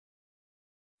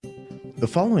The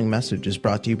following message is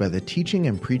brought to you by the teaching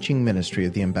and preaching ministry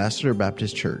of the Ambassador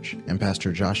Baptist Church and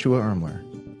Pastor Joshua Ermler.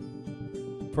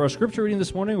 For our scripture reading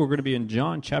this morning, we're going to be in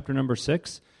John chapter number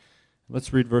 6.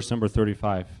 Let's read verse number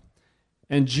 35.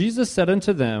 And Jesus said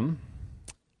unto them,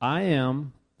 I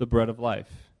am the bread of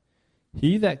life.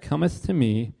 He that cometh to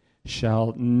me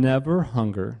shall never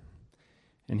hunger,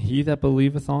 and he that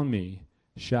believeth on me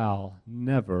shall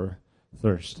never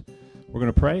thirst. We're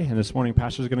going to pray, and this morning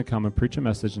Pastor is going to come and preach a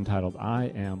message entitled, I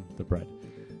am the bread.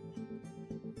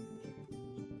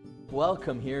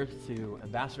 Welcome here to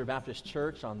Ambassador Baptist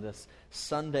Church on this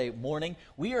Sunday morning.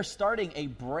 We are starting a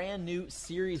brand new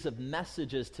series of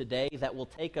messages today that will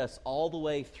take us all the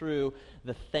way through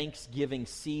the Thanksgiving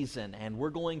season. And we're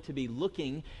going to be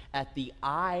looking at the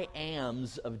I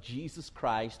ams of Jesus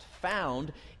Christ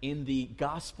found in the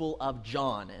Gospel of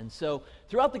John. And so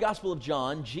throughout the Gospel of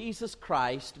John, Jesus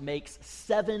Christ makes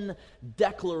 7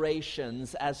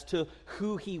 declarations as to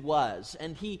who he was.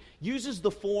 And he uses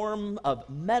the form of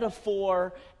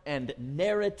metaphor and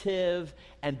narrative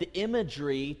and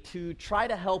imagery to try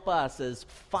to help us as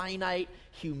finite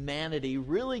humanity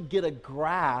really get a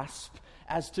grasp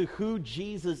as to who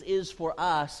Jesus is for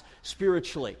us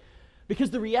spiritually.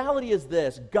 Because the reality is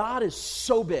this: God is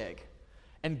so big,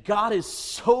 and God is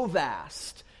so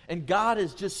vast, and God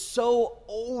is just so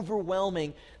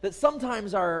overwhelming that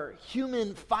sometimes our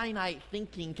human finite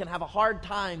thinking can have a hard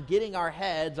time getting our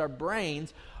heads, our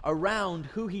brains, around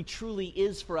who he truly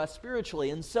is for us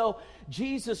spiritually. And so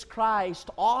Jesus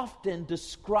Christ often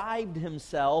described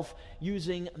himself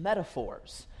using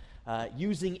metaphors,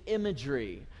 using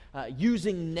imagery,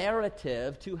 using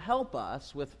narrative to help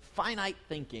us with finite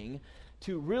thinking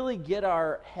to really get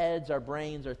our heads, our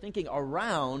brains, our thinking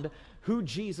around who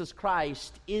Jesus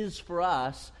Christ is for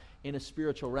us in a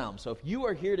spiritual realm. So if you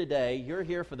are here today, you're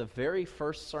here for the very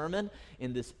first sermon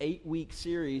in this 8-week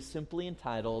series simply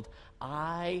entitled,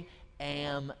 I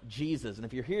am Jesus. And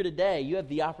if you're here today, you have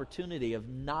the opportunity of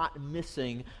not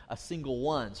missing a single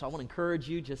one. So I want to encourage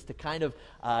you just to kind of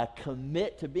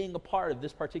commit to being a part of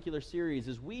this particular series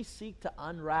as we seek to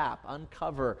unwrap,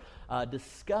 uncover,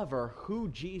 discover who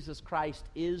Jesus Christ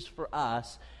is for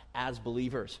us as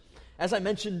believers. As I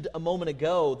mentioned a moment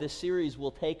ago, this series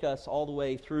will take us all the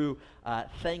way through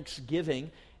Thanksgiving.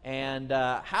 And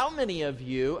how many of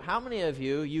you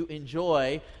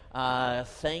enjoy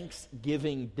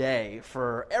Thanksgiving Day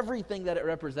for everything that it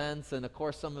represents, and of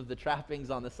course some of the trappings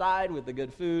on the side with the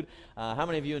good food? How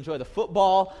many of you enjoy the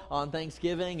football on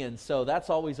Thanksgiving? And so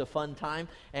that's always a fun time.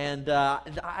 And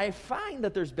I find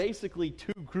that there's basically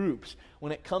 2 groups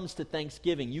when it comes to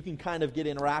Thanksgiving. You can kind of get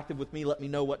interactive with me, let me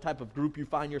know what type of group you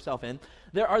find yourself in.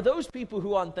 There are those people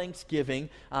who on Thanksgiving,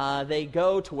 they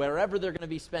go to wherever they're going to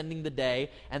be spending the day,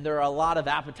 and there are a lot of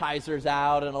appetizers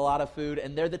out and a lot of food,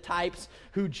 and they're the types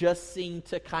who just seem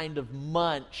to kind of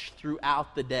munch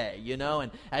throughout the day, you know?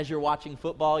 And as you're watching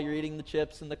football, you're eating the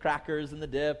chips and the crackers and the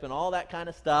dip and all that kind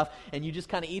of stuff, and you just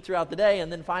kind of eat throughout the day,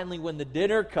 and then finally when the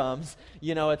dinner comes,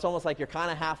 you know, it's almost like you're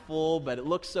kind of half full, but it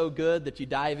looks so good that you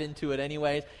dive into it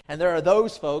anyways. And there are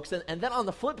those folks, and then on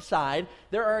the flip side,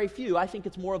 there are a few, I think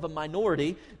it's more of a minority,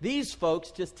 these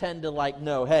folks just tend to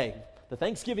no, hey, the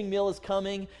Thanksgiving meal is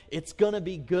coming, it's going to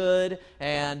be good,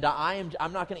 and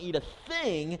I'm not going to eat a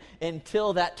thing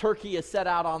until that turkey is set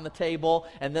out on the table,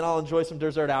 and then I'll enjoy some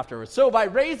dessert afterwards. So by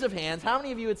raise of hands, how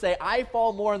many of you would say, I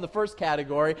fall more in the first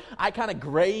category, I kind of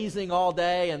grazing all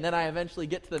day, and then I eventually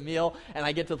get to the meal, and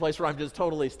I get to the place where I'm just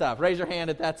totally stuffed? Raise your hand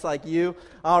if that's like you.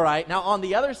 All right. Now on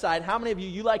the other side, how many of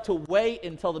you like to wait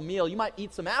until the meal? You might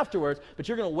eat some afterwards, but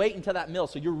you're going to wait until that meal,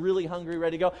 so you're really hungry,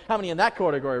 ready to go. How many in that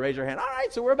category? Raise your hand. All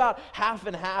right, so we're about half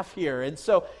and half here. And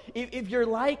so if you're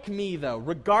like me, though,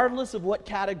 regardless of what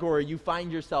category you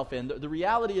find yourself in, the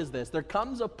reality is this: there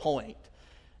comes a point,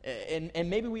 and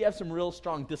maybe we have some real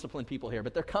strong disciplined people here,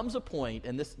 but there comes a point,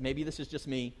 and maybe this is just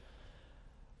me,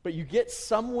 but you get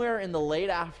somewhere in the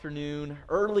late afternoon,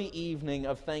 early evening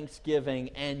of Thanksgiving,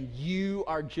 and you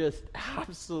are just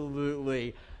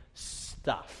absolutely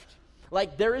stuffed.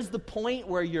 Like, there is the point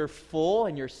where you're full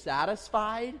and you're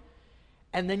satisfied,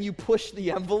 and then you push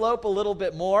the envelope a little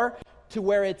bit more to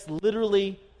where it's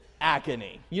literally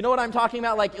agony. You know what I'm talking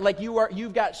about? Like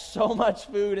you've got so much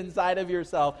food inside of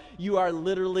yourself, you are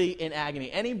literally in agony.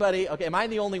 Anybody, okay, am I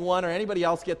the only one, or anybody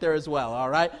else get there as well? All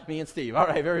right, me and Steve. All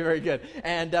right, very, very good.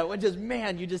 And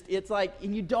it's like,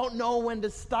 and you don't know when to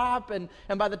stop, and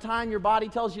by the time your body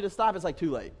tells you to stop, it's like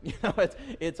too late. You know,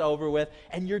 it's over with,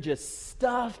 and you're just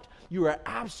stuffed. You are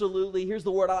absolutely, here's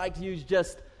the word I like to use,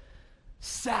 just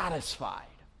satisfied.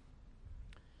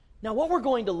 Now, what we're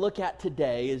going to look at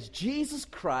today is Jesus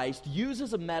Christ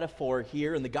uses a metaphor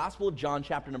here in the Gospel of John,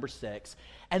 chapter number 6,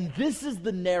 and this is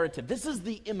the narrative, this is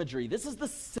the imagery, this is the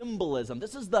symbolism,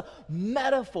 this is the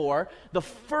metaphor, the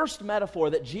first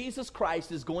metaphor that Jesus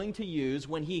Christ is going to use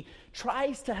when he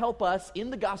tries to help us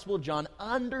in the Gospel of John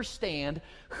understand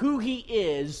who he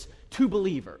is to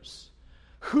believers,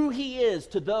 who he is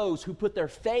to those who put their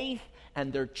faith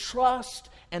and their trust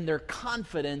and their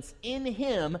confidence in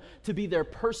him to be their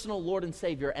personal Lord and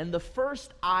Savior. And the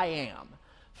first I am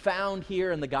found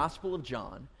here in the Gospel of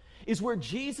John is where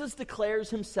Jesus declares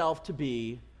himself to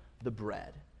be the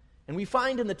bread. And we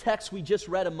find in the text we just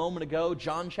read a moment ago,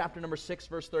 John chapter number 6,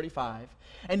 verse 35,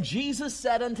 and Jesus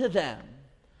said unto them,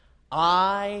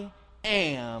 I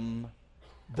am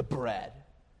the bread.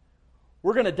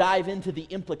 We're going to dive into the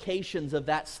implications of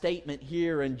that statement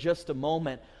here in just a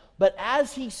moment. But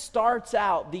as he starts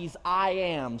out these I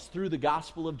ams through the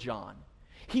Gospel of John,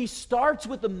 he starts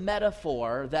with a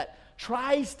metaphor that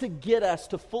tries to get us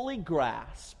to fully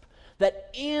grasp that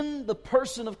in the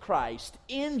person of Christ,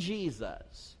 in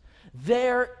Jesus,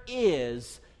 there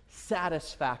is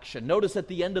satisfaction. Notice at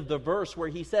the end of the verse where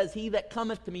he says, he that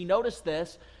cometh to me, notice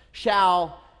this,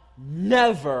 shall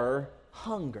never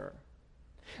hunger.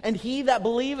 And he that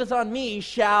believeth on me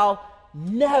shall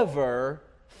never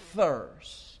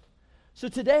thirst. So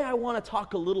today I want to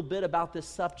talk a little bit about this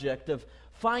subject of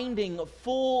finding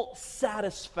full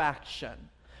satisfaction,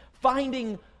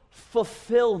 finding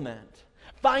fulfillment,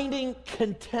 finding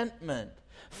contentment,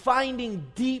 finding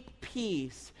deep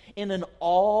peace in an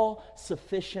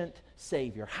all-sufficient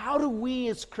Savior. How do we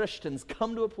as Christians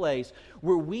come to a place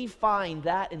where we find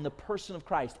that in the person of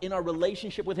Christ, in our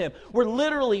relationship with him, where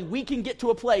literally we can get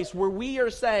to a place where we are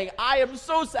saying, I am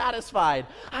so satisfied,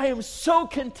 I am so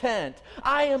content,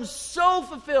 I am so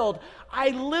fulfilled, I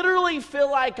literally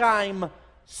feel like I'm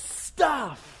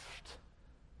stuffed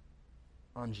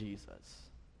on Jesus.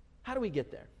 How do we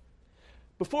get there?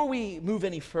 Before we move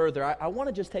any further, I want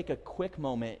to just take a quick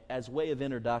moment as way of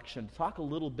introduction to talk a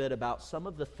little bit about some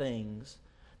of the things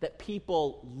that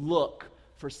people look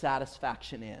for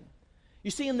satisfaction in. You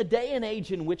see, in the day and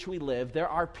age in which we live, there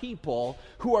are people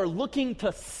who are looking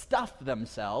to stuff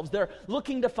themselves. They're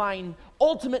looking to find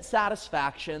ultimate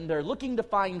satisfaction. They're looking to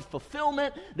find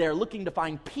fulfillment. They're looking to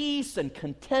find peace and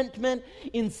contentment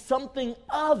in something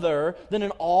other than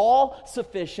an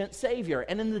all-sufficient Savior.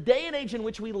 And in the day and age in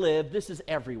which we live, this is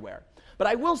everywhere. But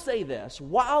I will say this,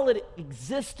 while it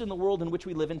exists in the world in which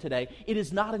we live in today, it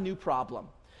is not a new problem.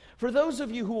 For those of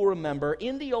you who will remember,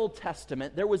 in the Old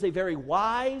Testament, there was a very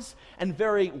wise and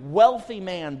very wealthy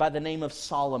man by the name of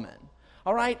Solomon.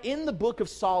 All right, in the book of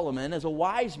Solomon, as a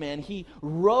wise man, he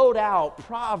wrote out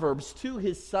Proverbs to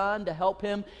his son to help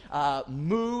him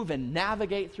move and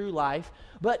navigate through life.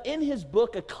 But in his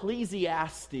book,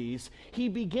 Ecclesiastes, he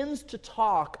begins to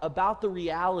talk about the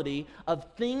reality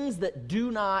of things that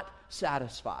do not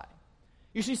satisfy.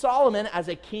 You see, Solomon, as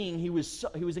a king, he was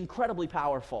incredibly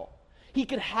powerful. He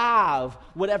could have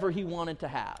whatever he wanted to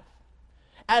have.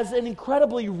 As an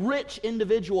incredibly rich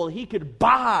individual, he could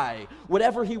buy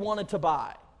whatever he wanted to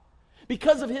buy.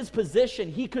 Because of his position,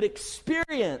 he could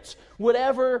experience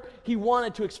whatever he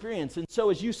wanted to experience. And so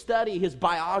as you study his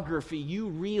biography, you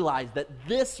realize that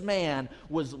this man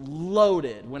was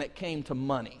loaded when it came to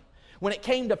money. When it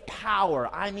came to power,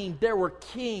 I mean, there were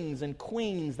kings and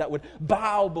queens that would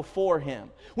bow before him.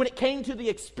 When it came to the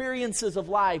experiences of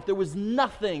life, there was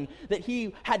nothing that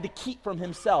he had to keep from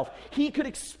himself. He could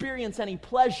experience any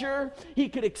pleasure. He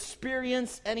could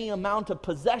experience any amount of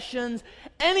possessions.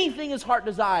 Anything his heart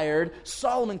desired,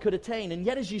 Solomon could attain. And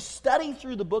yet as you study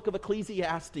through the book of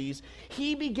Ecclesiastes,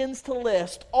 he begins to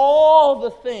list all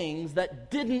the things that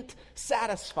didn't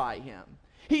satisfy him.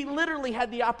 He literally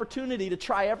had the opportunity to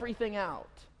try everything out.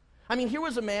 I mean, here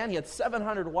was a man, he had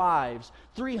 700 wives,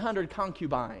 300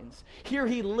 concubines. Here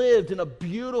he lived in a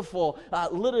beautiful,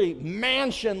 literally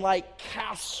mansion-like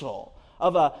castle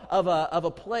of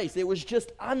a place. It was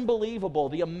just unbelievable,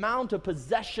 the amount of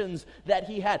possessions that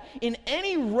he had. In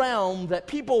any realm that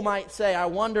people might say, I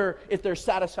wonder if there's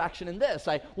satisfaction in this,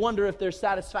 I wonder if there's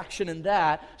satisfaction in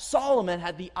that, Solomon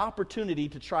had the opportunity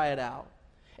to try it out.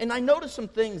 And I noticed some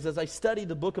things as I studied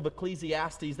the book of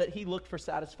Ecclesiastes that he looked for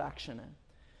satisfaction in.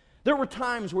 There were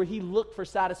times where he looked for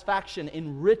satisfaction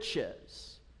in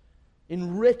riches.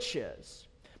 In riches.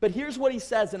 But here's what he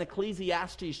says in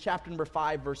Ecclesiastes chapter number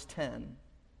 5, verse 10.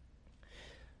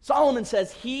 Solomon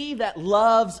says, he that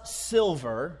loves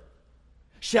silver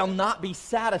shall not be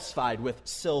satisfied with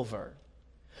silver,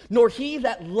 nor he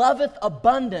that loveth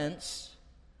abundance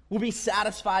will be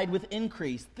satisfied with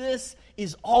increase. This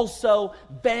is also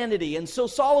vanity. And so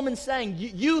Solomon's saying,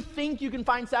 you think you can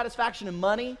find satisfaction in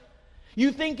money?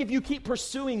 You think if you keep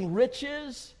pursuing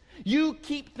riches, you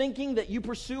keep thinking that you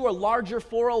pursue a larger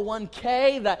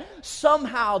 401k, that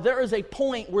somehow there is a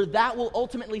point where that will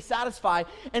ultimately satisfy.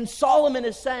 And Solomon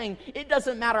is saying, it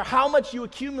doesn't matter how much you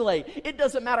accumulate. It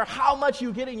doesn't matter how much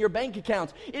you get in your bank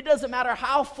accounts. It doesn't matter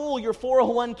how full your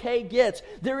 401k gets.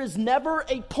 There is never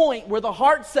a point where the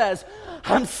heart says,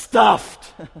 I'm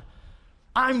stuffed.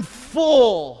 I'm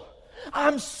full.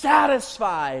 I'm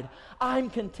satisfied.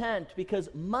 I'm content, because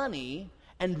money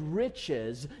and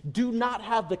riches do not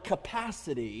have the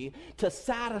capacity to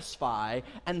satisfy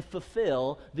and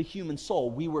fulfill the human soul.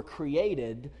 We were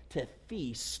created to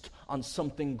feast on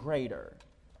something greater.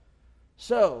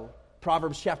 So,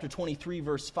 Proverbs chapter 23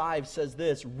 verse 5 says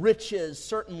this, riches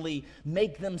certainly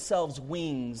make themselves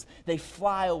wings. They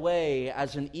fly away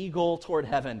as an eagle toward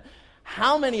heaven.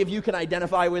 How many of you can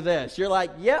identify with this? You're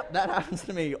like, yep, that happens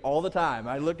to me all the time.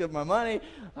 I look at my money,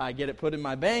 I get it put in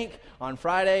my bank on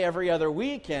Friday every other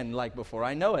week, and like before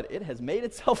I know it, it has made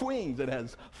itself wings. It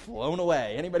has flown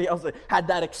away. Anybody else that had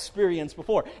that experience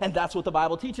before? And that's what the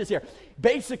Bible teaches here.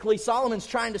 Basically, Solomon's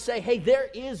trying to say, hey, there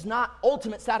is not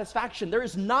ultimate satisfaction. There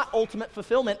is not ultimate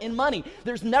fulfillment in money.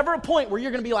 There's never a point where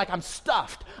you're going to be like, I'm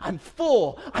stuffed, I'm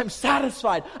full, I'm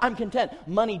satisfied, I'm content.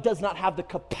 Money does not have the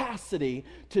capacity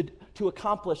to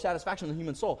accomplish satisfaction in the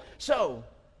human soul. So,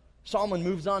 Solomon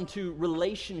moves on to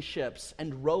relationships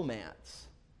and romance.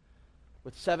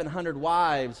 With 700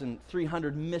 wives and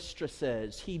 300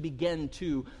 mistresses, he began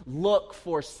to look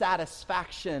for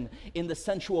satisfaction in the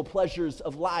sensual pleasures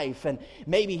of life. And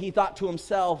maybe he thought to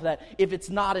himself that if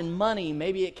it's not in money,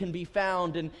 maybe it can be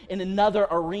found in another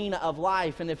arena of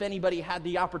life. And if anybody had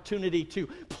the opportunity to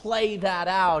play that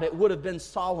out, it would have been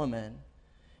Solomon.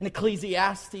 In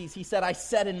Ecclesiastes, he said, I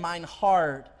said in mine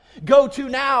heart, go to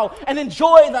now and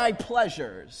enjoy thy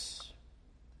pleasures.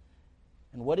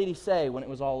 And what did he say when it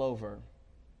was all over?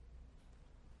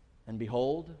 And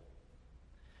behold,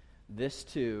 this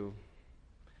too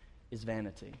is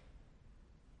vanity.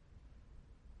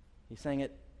 He's saying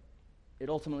it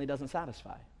ultimately doesn't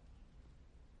satisfy.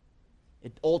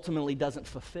 It ultimately doesn't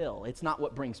fulfill. It's not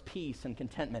what brings peace and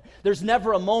contentment. There's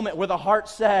never a moment where the heart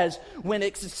says, when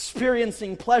it's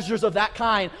experiencing pleasures of that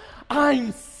kind,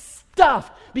 I'm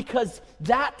stuffed, because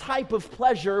that type of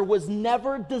pleasure was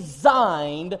never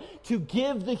designed to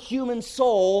give the human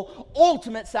soul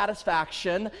ultimate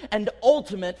satisfaction and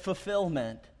ultimate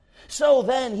fulfillment. So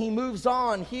then he moves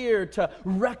on here to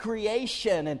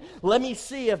recreation, and let me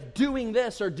see if doing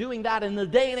this or doing that, in the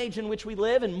day and age in which we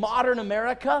live, in modern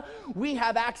America, we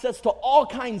have access to all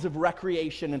kinds of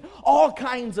recreation and all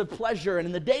kinds of pleasure. And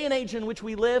in the day and age in which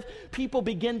we live, people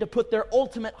begin to put their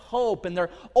ultimate hope and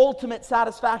their ultimate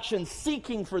satisfaction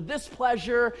seeking for this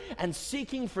pleasure and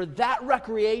seeking for that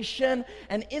recreation.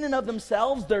 And in and of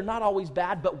themselves, they're not always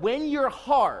bad, but when your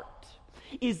heart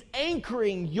is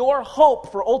anchoring your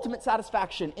hope for ultimate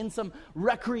satisfaction in some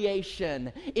recreation,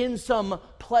 in some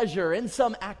pleasure, in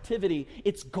some activity,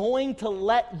 it's going to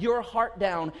let your heart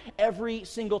down every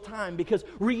single time, because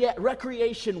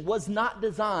recreation was not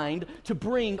designed to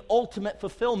bring ultimate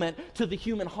fulfillment to the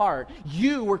human heart.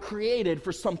 You were created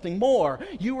for something more.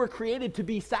 You were created to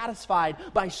be satisfied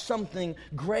by something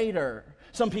greater.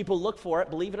 Some people look for it,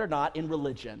 believe it or not, in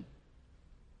religion.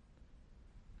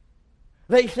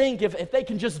 They think if they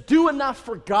can just do enough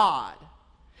for God,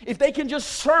 if they can just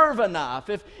serve enough,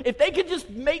 if they could just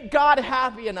make God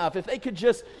happy enough, if they could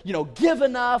just, give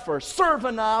enough or serve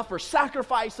enough or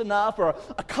sacrifice enough or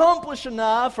accomplish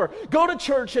enough or go to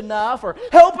church enough or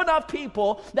help enough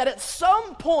people, that at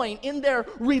some point in their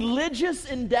religious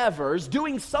endeavors,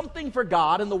 doing something for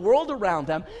God and the world around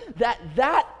them,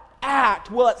 that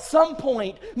act will at some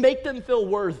point make them feel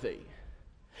worthy.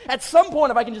 At some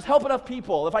point, if I can just help enough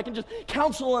people, if I can just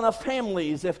counsel enough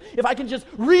families, if I can just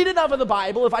read enough of the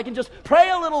Bible, if I can just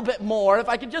pray a little bit more, if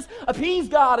I can just appease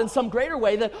God in some greater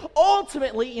way, that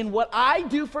ultimately in what I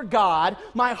do for God,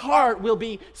 my heart will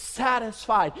be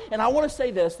satisfied. And I want to say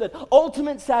this, that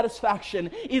ultimate satisfaction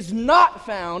is not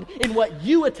found in what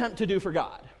you attempt to do for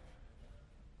God.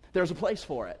 There's a place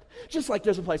for it. Just like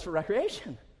there's a place for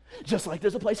recreation. Just like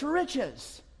there's a place for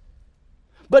riches.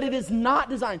 But it is not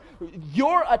designed.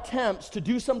 Your attempts to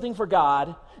do something for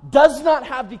God does not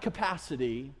have the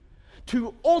capacity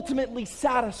to ultimately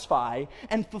satisfy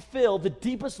and fulfill the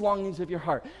deepest longings of your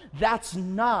heart. That's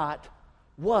not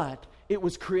what it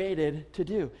was created to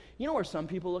do. You know where some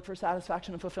people look for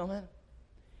satisfaction and fulfillment?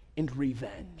 In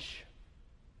revenge.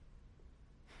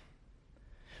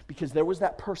 Because there was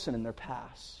that person in their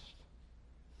past.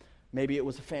 Maybe it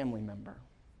was a family member.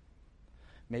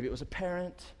 maybe it was a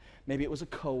parent, maybe it was a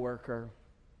coworker,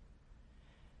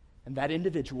 and that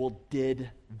individual did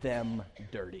them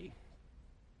dirty.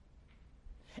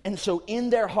 And so in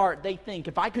their heart, they think,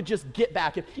 if I could just get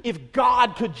back, if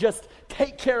God could just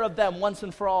take care of them once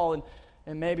and for all,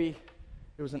 and maybe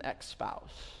it was an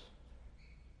ex-spouse.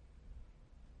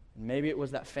 Maybe it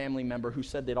was that family member who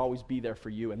said they'd always be there for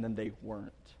you, and then they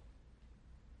weren't.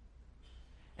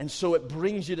 And so it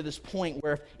brings you to this point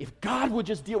where if God would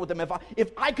just deal with them,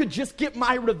 if I could just get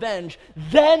my revenge,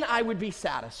 then I would be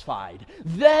satisfied.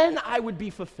 Then I would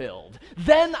be fulfilled.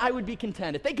 Then I would be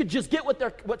content. If they could just get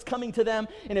what's coming to them,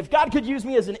 and if God could use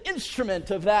me as an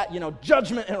instrument of that,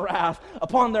 judgment and wrath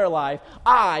upon their life,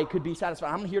 I could be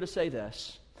satisfied. I'm here to say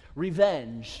this.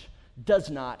 Revenge does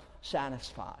not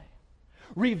satisfy.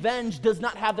 Revenge does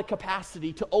not have the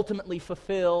capacity to ultimately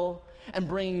fulfill and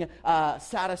bring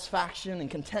satisfaction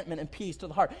and contentment and peace to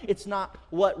the heart. It's not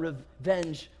what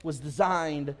revenge was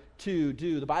designed to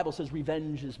do. The Bible says,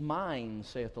 revenge is mine,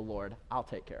 saith the Lord. I'll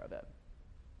take care of it.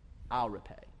 I'll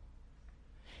repay.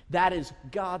 That is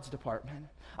God's department.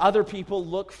 Other people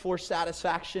look for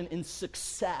satisfaction in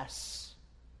success.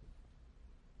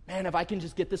 Man, if I can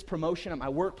just get this promotion at my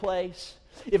workplace,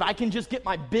 if I can just get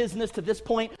my business to this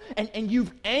point, and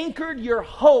you've anchored your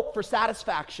hope for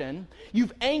satisfaction,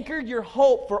 you've anchored your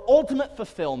hope for ultimate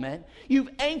fulfillment, you've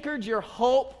anchored your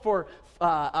hope for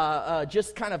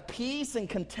just kind of peace and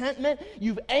contentment,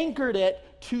 you've anchored it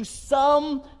to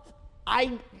some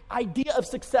idea of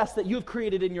success that you've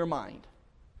created in your mind.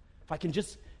 If I could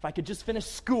just finish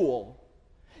school,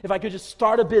 if I could just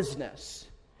start a business,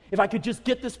 if I could just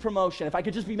get this promotion, if I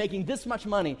could just be making this much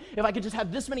money, if I could just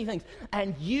have this many things,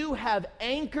 and you have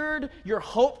anchored your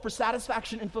hope for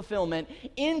satisfaction and fulfillment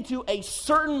into a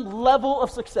certain level of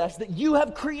success that you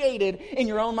have created in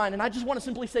your own mind. And I just want to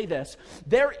simply say this.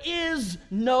 There is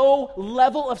no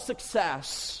level of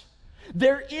success.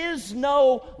 There is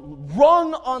no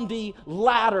rung on the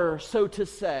ladder, so to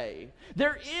say.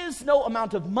 There is no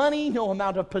amount of money, no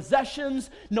amount of possessions,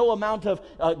 no amount of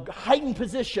heightened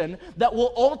position that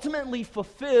will ultimately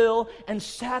fulfill and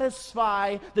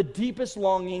satisfy the deepest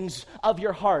longings of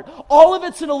your heart. All of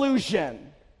it's an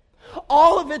illusion.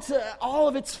 All of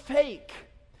it's fake.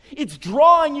 It's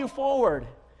drawing you forward.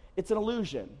 It's an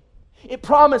illusion. It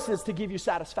promises to give you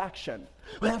satisfaction.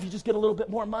 Well, if you just get a little bit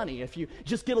more money, if you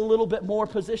just get a little bit more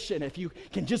position, if you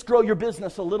can just grow your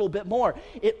business a little bit more,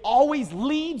 it always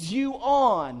leads you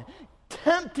on,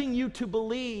 tempting you to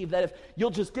believe that if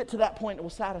you'll just get to that point, it will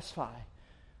satisfy.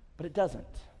 But it doesn't.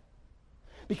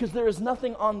 Because there is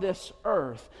nothing on this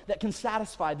earth that can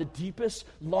satisfy the deepest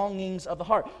longings of the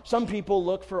heart. Some people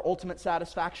look for ultimate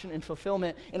satisfaction and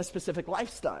fulfillment in a specific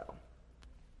lifestyle.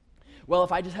 Well,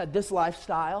 if I just had this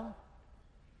lifestyle,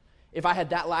 if I had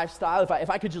that lifestyle, if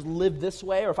I could just live this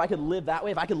way, or if I could live that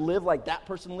way, if I could live like that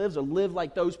person lives or live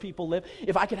like those people live,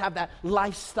 if I could have that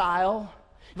lifestyle,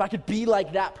 if I could be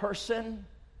like that person,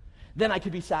 then I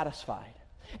could be satisfied.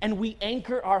 And we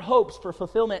anchor our hopes for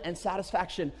fulfillment and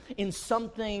satisfaction in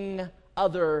something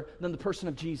other than the person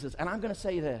of Jesus. And I'm going to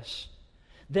say this.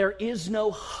 There is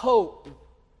no hope.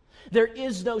 There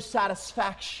is no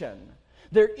satisfaction.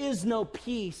 There is no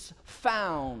peace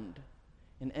found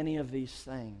in any of these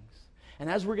things. And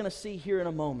as we're going to see here in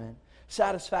a moment,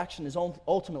 satisfaction is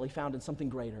ultimately found in something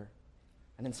greater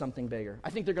and in something bigger. I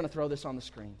think they're going to throw this on the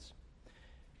screens.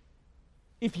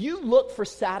 If you look for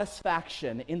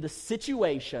satisfaction in the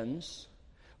situations,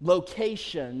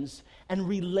 locations, and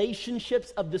relationships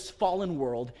of this fallen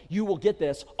world, you will get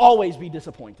this, always be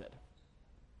disappointed.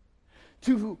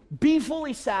 To be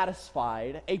fully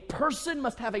satisfied, a person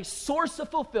must have a source of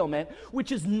fulfillment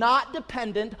which is not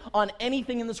dependent on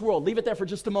anything in this world. Leave it there for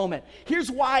just a moment.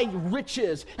 Here's why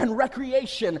riches and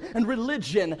recreation and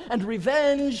religion and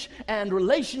revenge and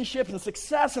relationships and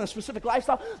success and a specific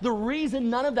lifestyle, the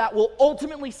reason none of that will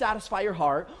ultimately satisfy your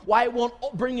heart, why it won't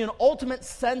bring you an ultimate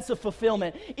sense of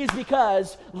fulfillment, is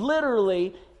because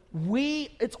literally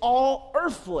it's all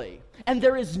earthly. And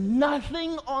there is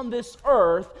nothing on this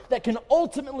earth that can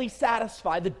ultimately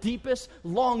satisfy the deepest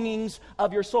longings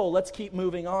of your soul. Let's keep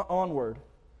moving onward.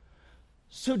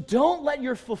 So don't let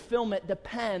your fulfillment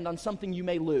depend on something you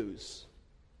may lose.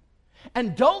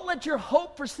 And don't let your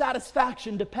hope for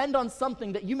satisfaction depend on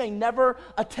something that you may never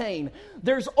attain.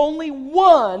 There's only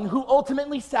one who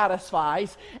ultimately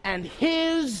satisfies, and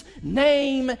his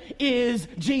name is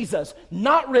Jesus.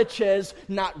 Not riches,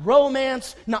 not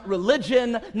romance, not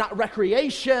religion, not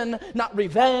recreation, not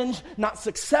revenge, not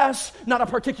success, not a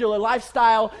particular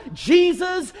lifestyle.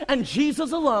 Jesus and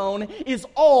Jesus alone is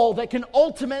all that can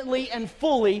ultimately and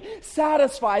fully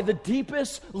satisfy the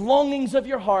deepest longings of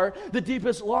your heart, the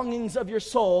deepest longings longings of your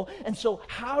soul. And so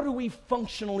how do we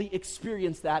functionally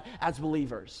experience that as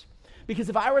believers? Because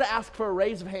if I were to ask for a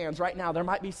raise of hands right now, there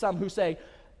might be some who say,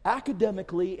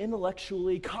 academically,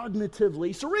 intellectually,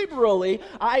 cognitively, cerebrally,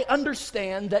 I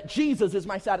understand that Jesus is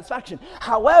my satisfaction.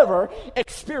 However,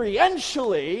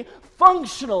 experientially,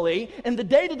 functionally, in the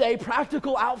day-to-day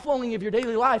practical outflowing of your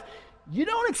daily life, you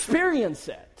don't experience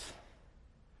it.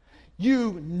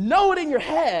 You know it in your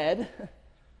head,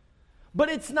 but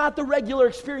it's not the regular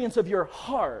experience of your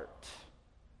heart.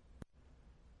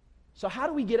 So how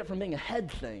do we get it from being a head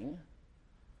thing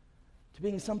to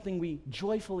being something we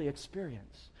joyfully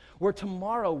experience? Where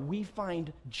tomorrow we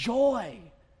find joy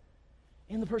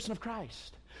in the person of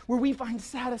Christ. Where we find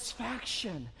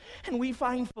satisfaction and we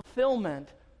find fulfillment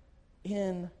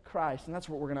in Christ. And that's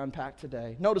what we're going to unpack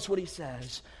today. Notice what he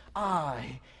says.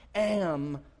 I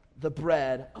am the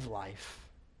bread of life.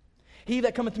 He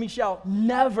that cometh to me shall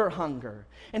never hunger,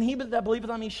 and he that believeth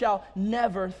on me shall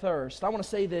never thirst. I want to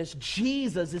say this.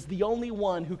 Jesus is the only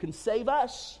one who can save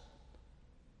us,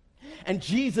 and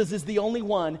Jesus is the only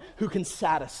one who can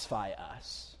satisfy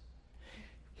us.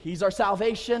 He's our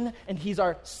salvation, and he's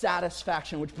our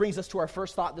satisfaction, which brings us to our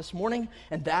first thought this morning,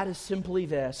 and that is simply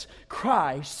this.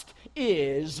 Christ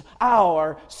is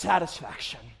our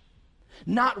satisfaction.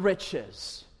 Not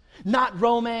riches, not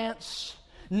romance,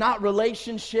 not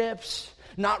relationships,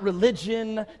 not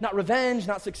religion, not revenge,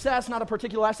 not success, not a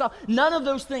particular lifestyle. None of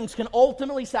those things can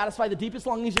ultimately satisfy the deepest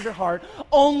longings of your heart.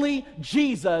 Only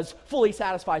Jesus fully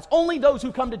satisfies. Only those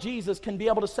who come to Jesus can be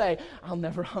able to say, I'll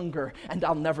never hunger and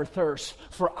I'll never thirst,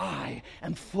 for I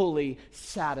am fully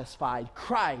satisfied.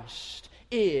 Christ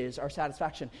is our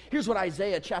satisfaction. Here's what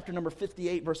Isaiah chapter number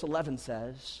 58 verse 11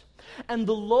 says. And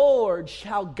the Lord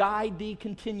shall guide thee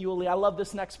continually. I love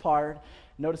this next part.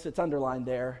 Notice it's underlined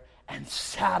there. And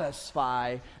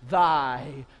satisfy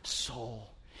thy soul.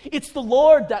 It's the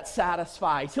Lord that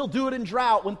satisfies. He'll do it in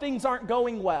drought when things aren't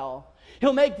going well.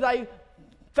 He'll make thy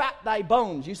fat thy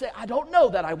bones. You say, I don't know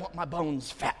that I want my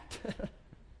bones fat.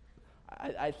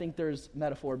 I think there's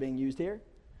metaphor being used here.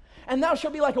 And thou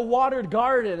shalt be like a watered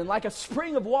garden and like a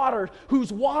spring of water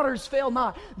whose waters fail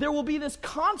not. There will be this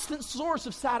constant source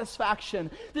of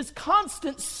satisfaction, this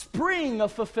constant spring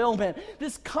of fulfillment,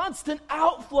 this constant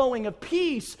outflowing of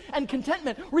peace and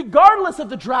contentment, regardless of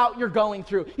the drought you're going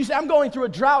through. You say, I'm going through a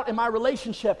drought in my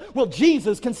relationship. Well,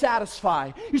 Jesus can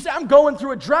satisfy. You say, I'm going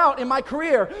through a drought in my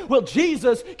career. Well,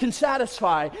 Jesus can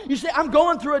satisfy. You say, I'm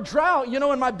going through a drought,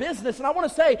 in my business, and I want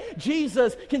to say,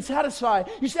 Jesus can satisfy.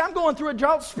 You say, I'm going through a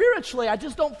drought spiritually. I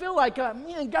just don't feel like God.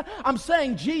 I'm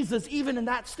saying Jesus, even in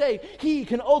that state, he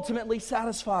can ultimately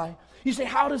satisfy. You say,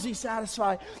 how does he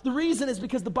satisfy? The reason is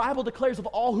because the Bible declares of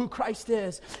all who Christ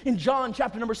is. In John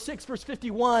chapter number 6, verse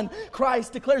 51,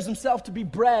 Christ declares himself to be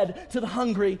bread to the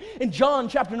hungry. In John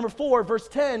chapter number 4, verse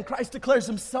 10, Christ declares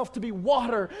himself to be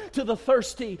water to the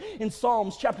thirsty. In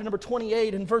Psalms chapter number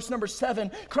 28 and verse number 7,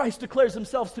 Christ declares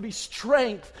himself to be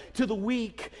strength to the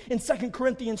weak. In 2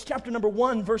 Corinthians chapter number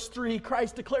 1, verse 3,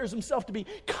 Christ declares himself to be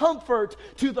comfort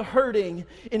to the hurting.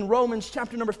 In Romans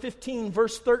chapter number 15,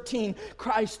 verse 13,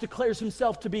 Christ declares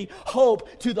himself to be hope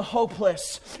to the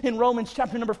hopeless. In Romans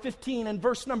chapter number 15 and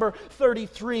verse number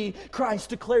 33, Christ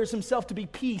declares himself to be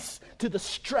peace to the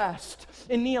stressed.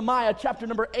 In Nehemiah chapter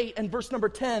number 8 and verse number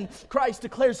 10, Christ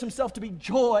declares himself to be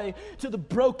joy to the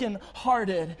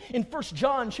brokenhearted. In 1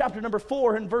 John chapter number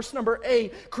 4 and verse number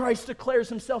 8, Christ declares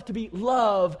himself to be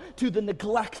love to the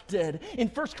neglected. In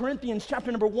 1 Corinthians chapter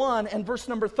number 1 and verse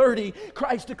number 30,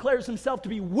 Christ declares himself to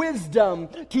be wisdom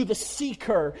to the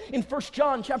seeker. In 1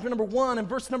 John chapter number 1 and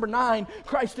verse number 9,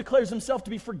 Christ declares himself to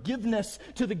be forgiveness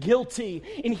to the guilty.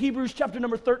 In Hebrews chapter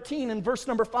number 13 and verse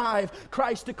number 5,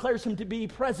 Christ declares him to be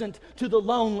present to the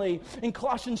lonely. In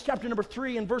Colossians chapter number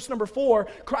 3 and verse number 4,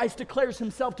 Christ declares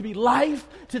himself to be life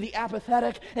to the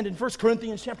apathetic. And in 1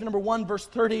 Corinthians chapter number 1 verse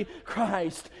 30,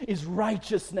 Christ is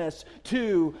righteousness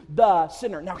to the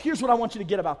sinner. Now here's what I want you to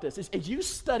get about this. As you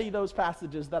study those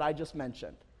passages that I just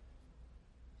mentioned,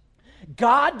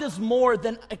 God does more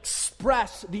than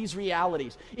express these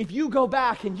realities. If you go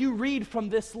back and you read from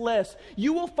this list,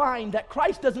 you will find that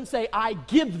Christ doesn't say, I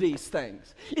give these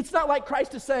things. It's not like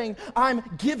Christ is saying, I'm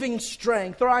giving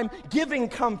strength, or I'm giving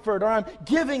comfort, or I'm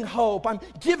giving hope, I'm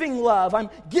giving love,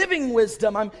 I'm giving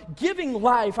wisdom, I'm giving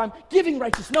life, I'm giving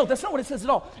righteousness. No, that's not what it says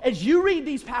at all. As you read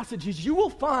these passages, you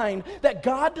will find that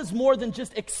God does more than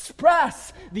just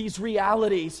express these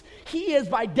realities. He is,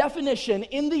 by definition,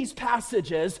 in these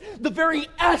passages, the very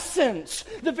essence,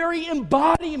 the very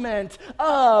embodiment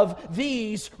of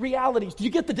these realities. Do you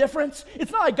get the difference?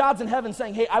 It's not like God's in heaven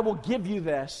saying, hey, I will give you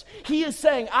this. He is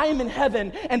saying, I am in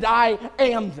heaven and I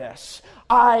am this.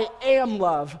 I am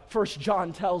love, 1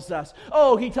 John tells us.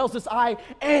 Oh, he tells us, I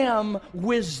am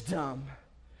wisdom.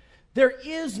 There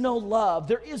is no love,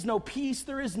 there is no peace,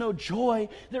 there is no joy,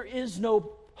 there is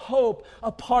no hope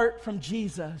apart from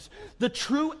Jesus. The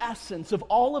true essence of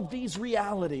all of these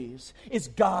realities is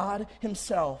God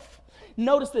himself.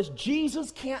 Notice this,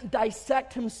 Jesus can't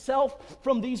dissect himself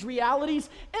from these realities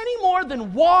any more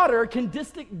than water can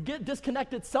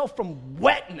disconnect itself from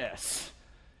wetness.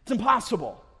 It's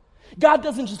impossible. God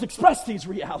doesn't just express these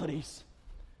realities.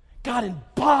 God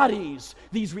embodies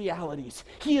these realities.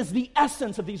 He is the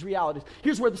essence of these realities.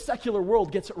 Here's where the secular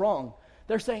world gets it wrong.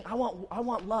 They're saying, I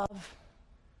want love,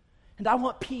 and I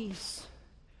want peace,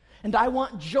 and I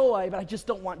want joy, but I just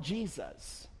don't want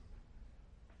Jesus.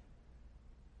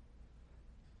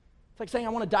 It's like saying I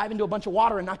want to dive into a bunch of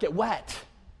water and not get wet.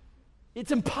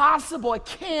 It's impossible. It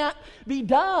can't be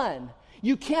done.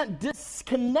 You can't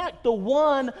disconnect the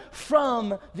one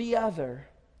from the other.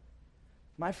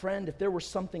 My friend, if there were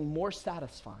something more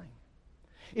satisfying,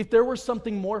 if there were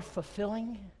something more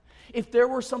fulfilling, if there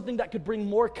were something that could bring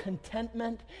more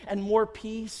contentment and more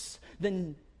peace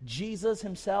than Jesus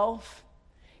himself,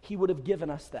 he would have given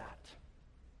us that.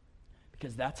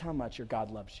 Because that's how much your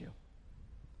God loves you.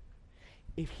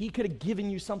 If he could have given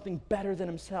you something better than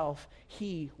himself,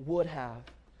 he would have.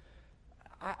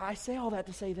 I say all that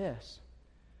to say this.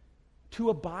 To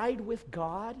abide with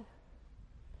God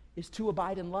is to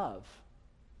abide in love.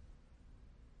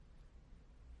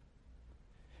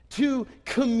 To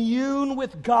commune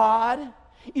with God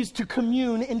is to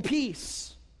commune in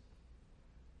peace.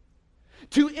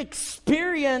 To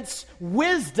experience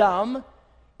wisdom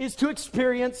is to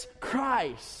experience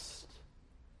Christ.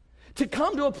 To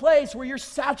come to a place where you're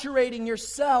saturating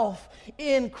yourself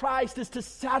in Christ is to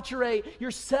saturate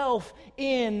yourself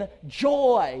in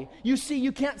joy. You see,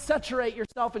 you can't saturate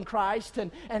yourself in Christ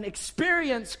and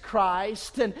experience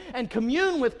Christ and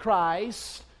commune with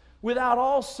Christ without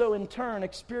also in turn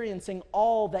experiencing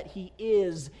all that he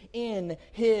is in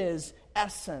his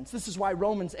essence. This is why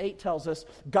Romans 8 tells us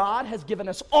God has given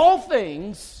us all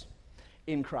things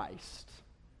in Christ.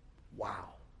 Wow.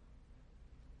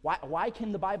 Why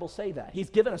can the Bible say that? He's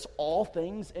given us all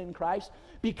things in Christ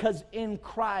because in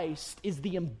Christ is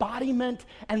the embodiment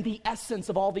and the essence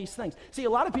of all these things. See, a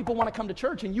lot of people want to come to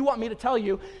church and you want me to tell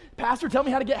you, Pastor, tell me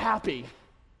how to get happy.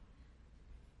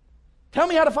 Tell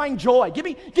me how to find joy. Give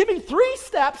me 3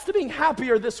 steps to being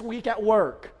happier this week at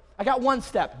work. I got 1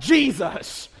 step,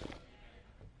 Jesus.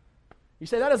 You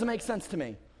say, that doesn't make sense to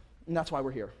me. And that's why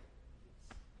we're here.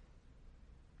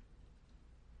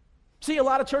 See, a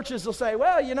lot of churches will say,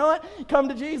 well, you know what? Come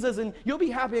to Jesus and you'll be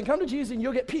happy, and come to Jesus and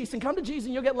you'll get peace, and come to Jesus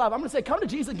and you'll get love. I'm going to say, come to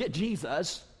Jesus and get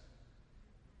Jesus.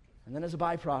 And then as a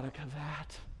byproduct of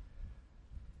that,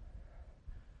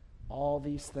 all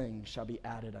these things shall be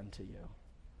added unto you.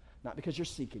 Not because you're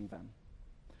seeking them,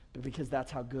 but because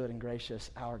that's how good and gracious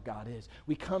our God is.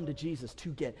 We come to Jesus to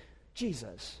get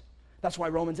Jesus. That's why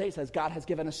Romans 8 says God has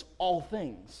given us all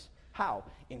things. How?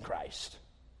 In Christ.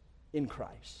 In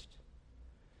Christ.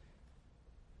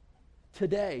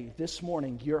 Today, this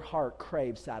morning, your heart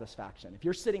craves satisfaction. If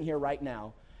you're sitting here right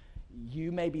now,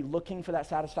 you may be looking for that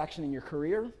satisfaction in your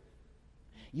career.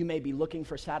 You may be looking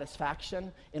for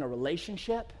satisfaction in a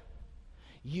relationship.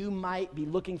 You might be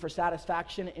looking for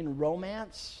satisfaction in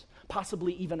romance,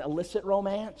 possibly even illicit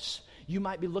romance. You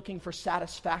might be looking for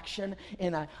satisfaction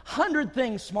in 100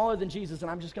 things smaller than Jesus, and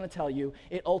I'm just going to tell you,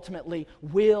 it ultimately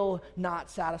will not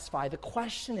satisfy. The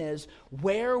question is,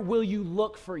 where will you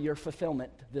look for your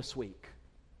fulfillment this week?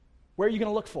 Where are you going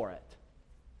to look for it?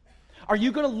 Are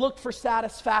you going to look for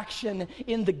satisfaction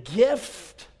in the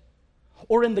gift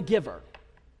or in the giver?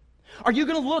 Are you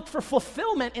going to look for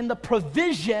fulfillment in the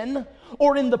provision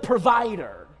or in the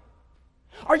provider?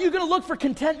 Are you going to look for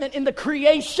contentment in the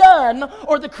creation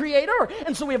or the creator?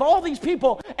 And so we have all these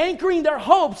people anchoring their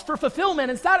hopes for fulfillment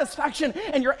and satisfaction,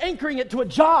 and you're anchoring it to a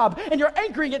job, and you're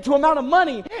anchoring it to amount of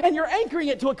money, and you're anchoring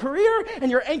it to a career,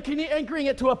 and you're anchoring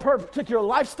it to a particular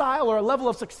lifestyle or a level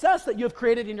of success that you have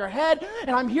created in your head.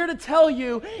 And I'm here to tell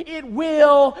you, it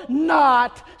will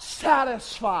not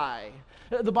satisfy.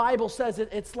 The Bible says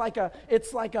it's like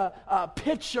a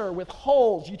pitcher with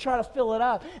holes. You try to fill it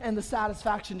up, and the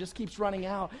satisfaction just keeps running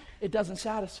out. It doesn't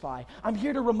satisfy. I'm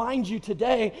here to remind you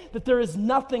today that there is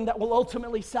nothing that will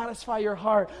ultimately satisfy your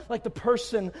heart like the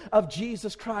person of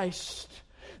Jesus Christ.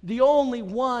 The only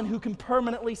one who can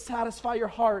permanently satisfy your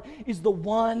heart is the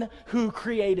one who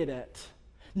created it,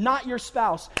 not your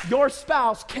spouse. Your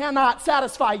spouse cannot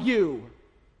satisfy you.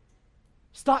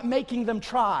 Stop making them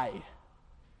try.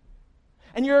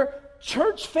 And your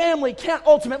church family can't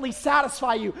ultimately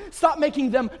satisfy you. Stop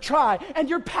making them try. And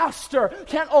your pastor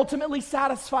can't ultimately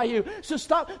satisfy you. So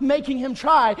stop making him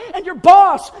try. And your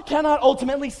boss cannot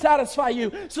ultimately satisfy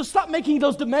you. So stop making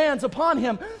those demands upon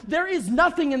him. There is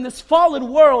nothing in this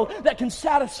fallen world that can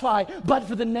satisfy but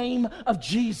for the name of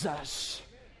Jesus.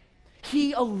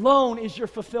 He alone is your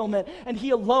fulfillment, and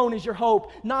He alone is your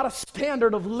hope. Not a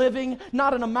standard of living,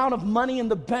 not an amount of money in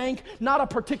the bank, not a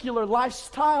particular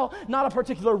lifestyle, not a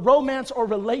particular romance or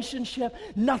relationship.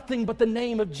 Nothing but the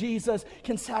name of Jesus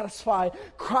can satisfy.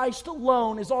 Christ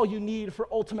alone is all you need for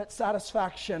ultimate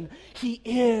satisfaction. He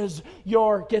is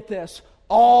your, get this,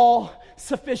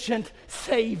 all-sufficient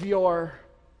Savior.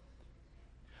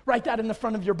 Write that in the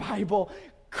front of your Bible.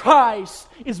 Christ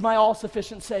is my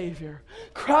all-sufficient Savior.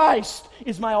 Christ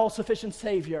is my all-sufficient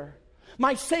Savior.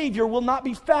 My Savior will not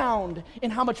be found in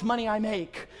how much money I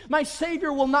make. My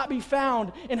Savior will not be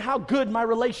found in how good my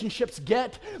relationships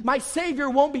get. My Savior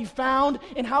won't be found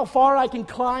in how far I can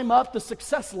climb up the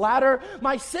success ladder.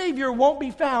 My Savior won't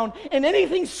be found in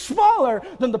anything smaller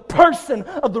than the person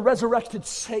of the resurrected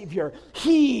Savior.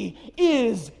 He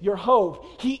is your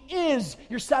hope. He is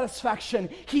your satisfaction.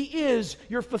 He is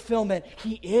your fulfillment.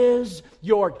 He is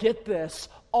your, get this,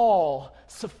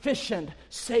 all-sufficient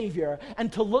Savior.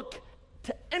 And to look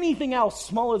to anything else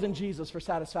smaller than Jesus for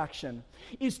satisfaction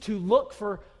is to look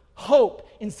for hope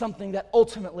in something that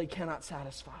ultimately cannot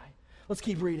satisfy. Let's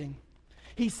keep reading.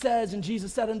 He says, and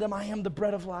Jesus said unto them, I am the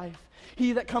bread of life.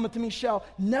 He that cometh to me shall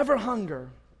never hunger,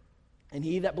 and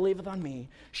he that believeth on me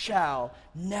shall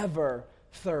never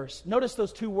thirst. Notice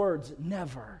those two words,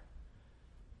 never.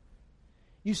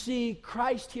 You see,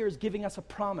 Christ here is giving us a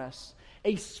promise,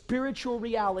 a spiritual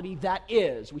reality that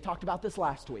is, we talked about this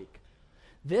last week.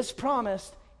 This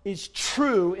promise is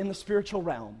true in the spiritual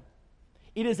realm.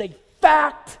 It is a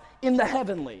fact in the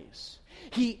heavenlies.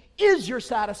 He is your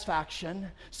satisfaction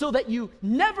so that you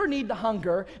never need to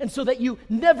hunger and so that you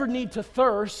never need to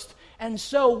thirst. And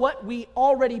so what we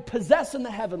already possess in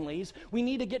the heavenlies, we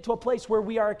need to get to a place where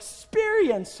we are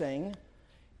experiencing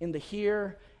in the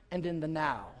here and in the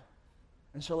now.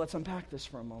 And so let's unpack this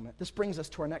for a moment. This brings us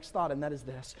to our next thought, and that is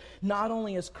this. Not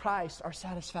only is Christ our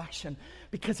satisfaction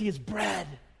because He is bread,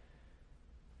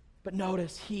 but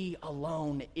notice He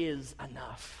alone is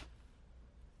enough.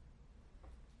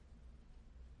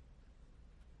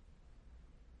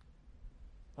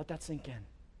 Let that sink in.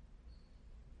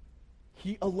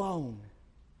 He alone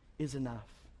is enough.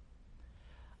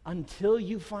 Until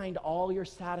you find all your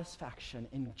satisfaction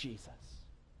in Jesus,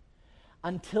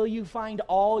 until you find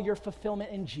all your fulfillment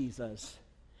in Jesus,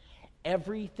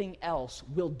 everything else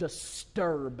will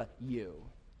disturb you.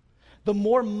 The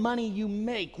more money you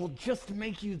make will just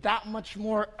make you that much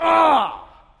more,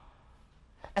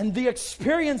 And the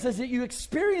experiences that you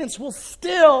experience will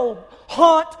still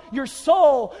haunt your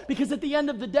soul, because at the end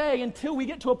of the day, until we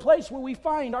get to a place where we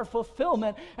find our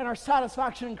fulfillment and our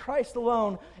satisfaction in Christ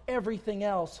alone, everything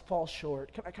else falls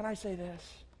short. Can I say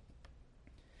this?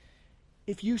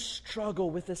 If you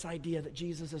struggle with this idea that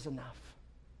Jesus is enough,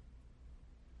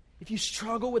 if you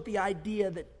struggle with the idea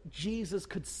that Jesus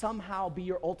could somehow be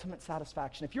your ultimate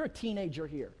satisfaction, if you're a teenager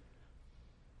here,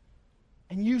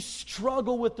 and you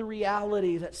struggle with the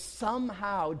reality that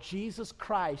somehow Jesus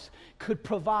Christ could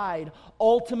provide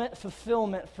ultimate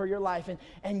fulfillment for your life,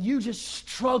 and you just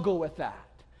struggle with that,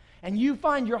 and you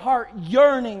find your heart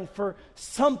yearning for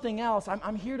something else,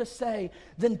 I'm here to say,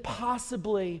 then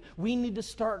possibly we need to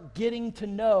start getting to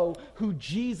know who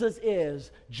Jesus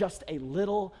is just a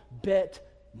little bit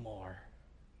more.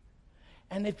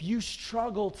 And if you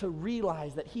struggle to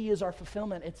realize that He is our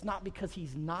fulfillment, it's not because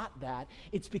He's not that.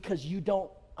 It's because you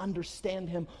don't understand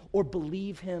Him or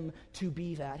believe Him to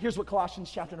be that. Here's what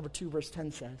Colossians chapter number 2, verse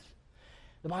 10 says.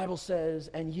 The Bible says,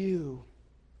 and you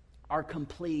are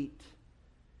complete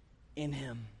in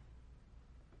Him.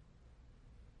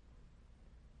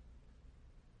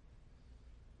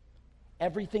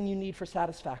 Everything you need for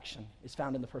satisfaction is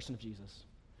found in the person of Jesus.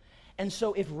 And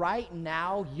so if right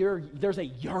now there's a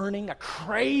yearning, a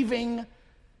craving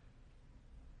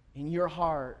in your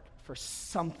heart for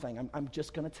something, I'm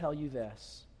just going to tell you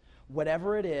this.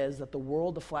 Whatever it is that the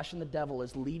world, the flesh, and the devil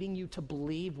is leading you to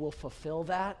believe will fulfill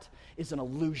that is an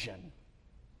illusion.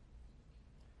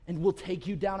 And will take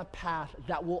you down a path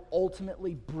that will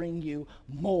ultimately bring you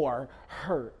more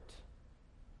hurt.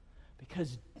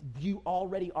 Because you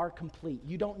already are complete.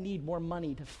 You don't need more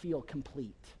money to feel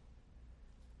complete.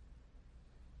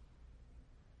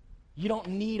 You don't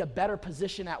need a better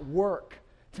position at work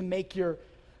to make your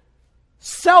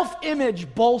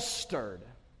self-image bolstered.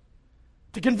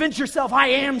 To convince yourself, I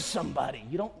am somebody.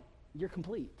 You're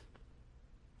complete.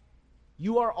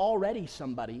 You are already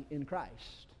somebody in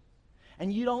Christ.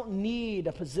 And you don't need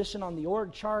a position on the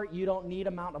org chart. You don't need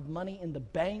amount of money in the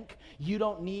bank. You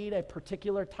don't need a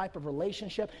particular type of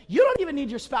relationship. You don't even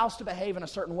need your spouse to behave in a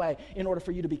certain way in order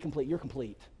for you to be complete. You're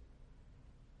complete.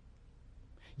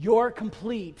 You're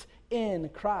complete in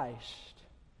Christ.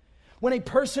 When a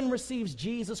person receives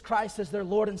Jesus Christ as their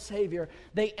Lord and Savior,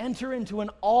 they enter into an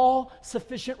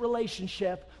all-sufficient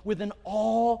relationship with an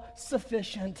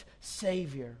all-sufficient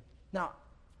Savior. Now,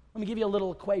 let me give you a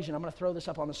little equation. I'm going to throw this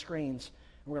up on the screens,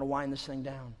 and we're going to wind this thing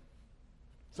down.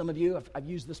 Some of you, I've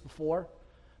used this before,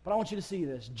 but I want you to see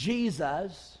this.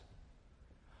 Jesus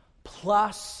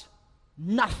plus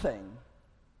nothing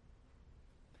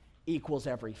equals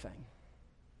everything.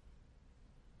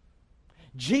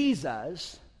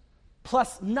 Jesus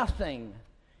plus nothing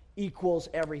equals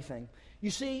everything. You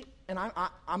see, and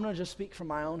I'm going to just speak from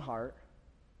my own heart.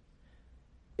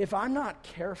 If I'm not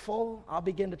careful, I'll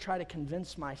begin to try to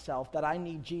convince myself that I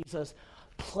need Jesus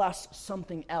plus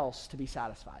something else to be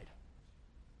satisfied.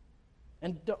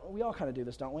 And we all kind of do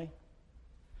this, don't we?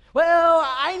 Well,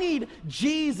 I need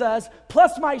Jesus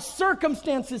plus my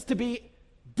circumstances to be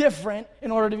different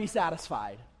in order to be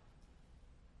satisfied.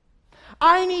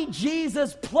 I need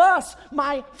Jesus plus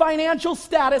my financial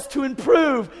status to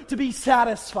improve to be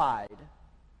satisfied.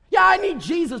 Yeah, I need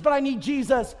Jesus, but I need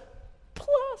Jesus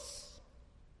plus.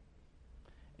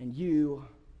 And you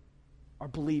are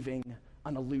believing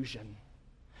an illusion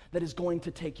that is going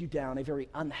to take you down a very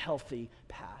unhealthy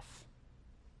path.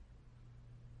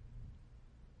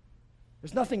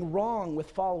 There's nothing wrong with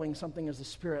following something as the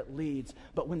Spirit leads,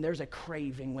 but when there's a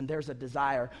craving, when there's a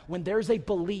desire, when there's a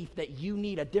belief that you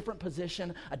need a different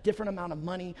position, a different amount of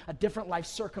money, a different life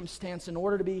circumstance in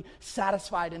order to be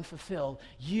satisfied and fulfilled,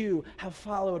 you have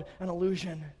followed an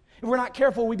illusion. If we're not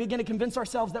careful, we begin to convince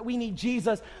ourselves that we need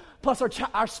Jesus plus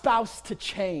our spouse to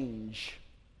change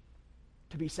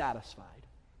to be satisfied.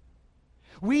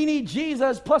 We need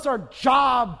Jesus plus our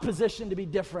job position to be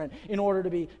different in order to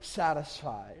be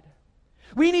satisfied.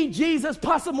 We need Jesus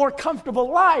plus a more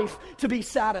comfortable life to be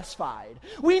satisfied.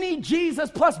 We need Jesus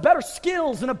plus better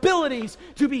skills and abilities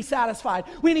to be satisfied.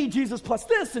 We need Jesus plus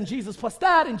this and Jesus plus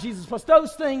that and Jesus plus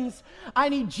those things. I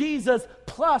need Jesus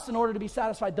plus in order to be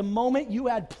satisfied. The moment you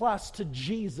add plus to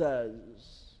Jesus,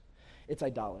 it's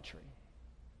idolatry.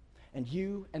 And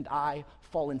you and I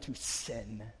fall into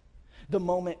sin the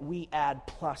moment we add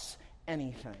plus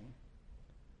anything.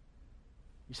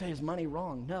 You say, is money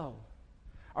wrong? No.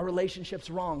 Are relationships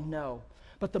wrong? No.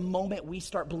 But the moment we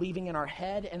start believing in our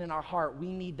head and in our heart, we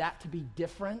need that to be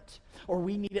different, or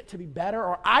we need it to be better,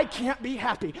 or I can't be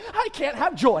happy. I can't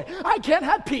have joy. I can't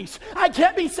have peace. I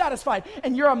can't be satisfied.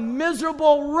 And you're a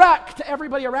miserable wreck to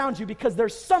everybody around you because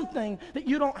there's something that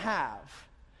you don't have.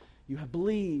 You have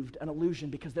believed an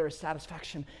illusion because there is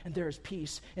satisfaction and there is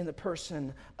peace in the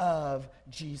person of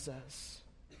Jesus.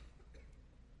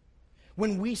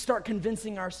 When we start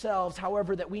convincing ourselves,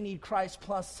 however, that we need Christ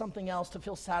plus something else to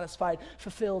feel satisfied,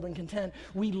 fulfilled, and content,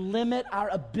 we limit our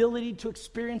ability to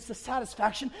experience the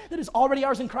satisfaction that is already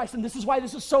ours in Christ. And this is why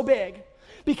this is so big.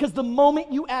 Because the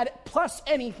moment you add plus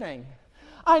anything,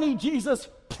 I need Jesus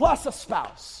plus a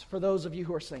spouse, for those of you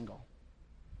who are single,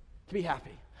 to be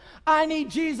happy. I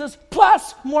need Jesus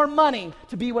plus more money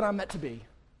to be what I'm meant to be.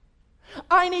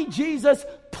 I need Jesus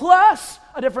plus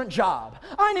a different job.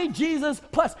 I need Jesus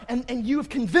plus, and you have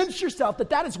convinced yourself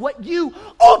that that is what you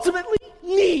ultimately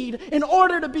need in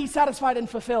order to be satisfied and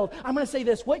fulfilled. I'm going to say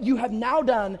this. What you have now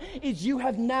done is you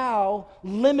have now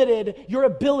limited your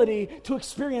ability to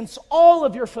experience all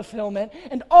of your fulfillment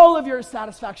and all of your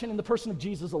satisfaction in the person of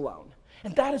Jesus alone.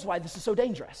 And that is why this is so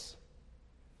dangerous.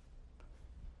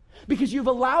 Because you've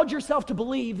allowed yourself to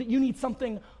believe that you need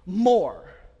something more.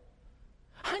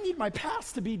 I need my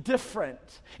past to be different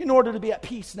in order to be at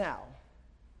peace now.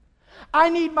 I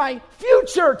need my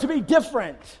future to be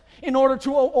different in order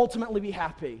to ultimately be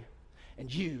happy.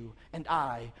 And you and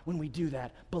I, when we do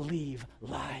that, believe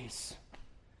lies.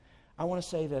 I want to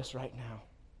say this right now.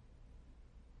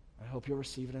 I hope you'll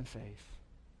receive it in faith.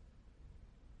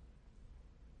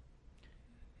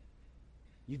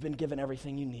 You've been given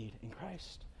everything you need in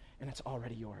Christ, and it's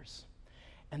already yours.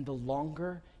 And the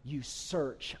longer you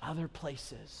search other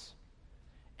places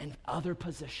and other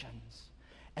positions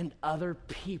and other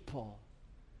people,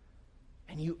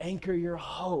 and you anchor your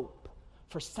hope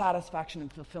for satisfaction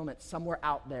and fulfillment somewhere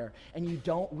out there, and you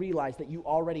don't realize that you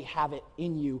already have it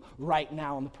in you right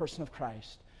now in the person of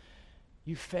Christ,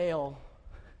 you fail.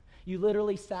 You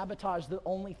literally sabotage the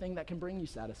only thing that can bring you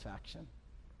satisfaction.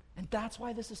 And that's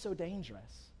why this is so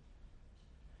dangerous.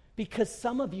 Because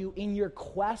some of you, in your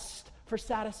quest for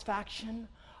satisfaction,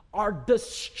 are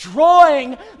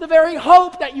destroying the very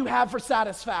hope that you have for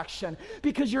satisfaction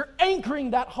because you're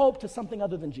anchoring that hope to something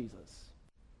other than Jesus.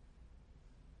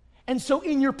 And so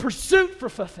in your pursuit for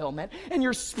fulfillment, and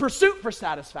your pursuit for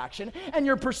satisfaction, and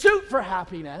your pursuit for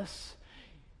happiness,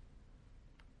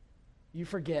 you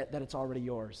forget that it's already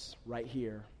yours right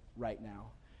here, right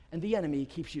now. And the enemy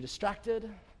keeps you distracted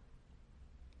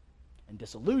and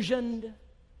disillusioned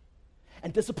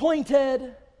and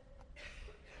disappointed,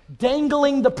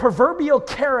 dangling the proverbial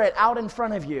carrot out in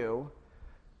front of you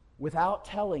without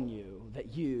telling you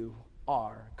that you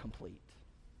are complete.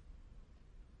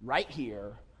 Right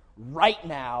here, right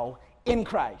now, in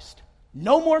Christ.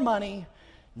 No more money,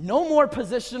 no more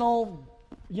positional,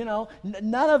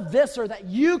 none of this or that.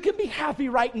 You can be happy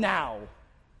right now.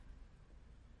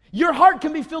 Your heart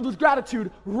can be filled with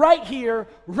gratitude right here,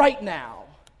 right now.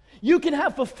 You can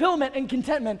have fulfillment and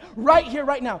contentment right here,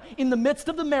 right now, in the midst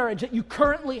of the marriage that you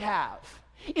currently have,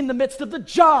 in the midst of the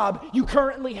job you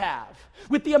currently have,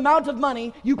 with the amount of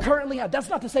money you currently have. That's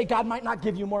not to say God might not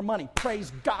give you more money.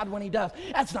 Praise God when He does.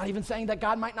 That's not even saying that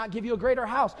God might not give you a greater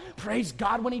house. Praise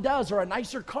God when He does, or a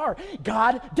nicer car.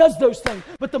 God does those things.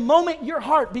 But the moment your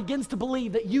heart begins to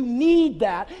believe that you need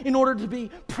that in order to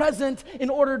be present, in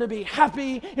order to be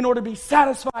happy, in order to be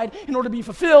satisfied, in order to be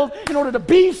fulfilled, in order to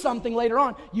be something later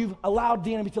on, you've allowed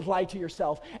the enemy to lie to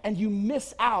yourself, and you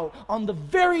miss out on the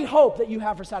very hope that you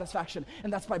have for satisfaction.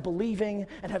 And that's by believing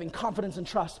and having confidence and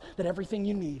trust that everything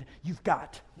you need, you've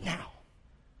got now.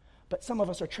 But some of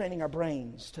us are training our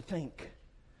brains to think,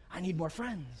 I need more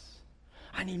friends.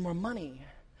 I need more money.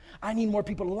 I need more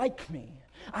people to like me.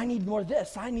 I need more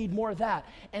this. I need more that.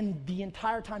 And the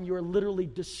entire time you are literally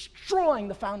destroying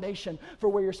the foundation for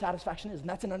where your satisfaction is. And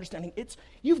that's an understanding.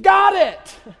 You've got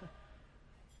it.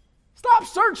 Stop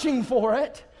searching for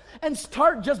it and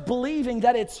start just believing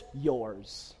that it's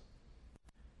yours.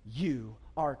 You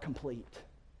are complete.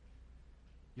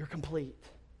 You're complete.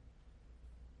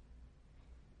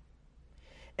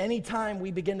 Anytime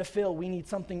we begin to feel we need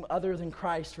something other than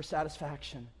Christ for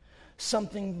satisfaction,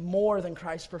 something more than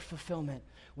Christ for fulfillment,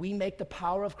 we make the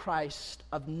power of Christ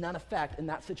of none effect in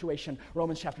that situation.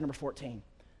 Romans chapter number 14.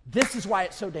 This is why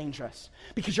it's so dangerous,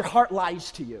 because your heart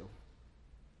lies to you.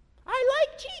 I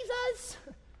like Jesus,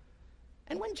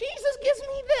 and when Jesus gives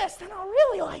me this, then I'll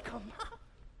really like Him.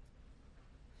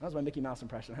 That was my Mickey Mouse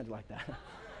impression. I had to like that.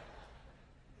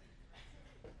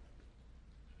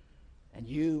 And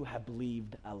you have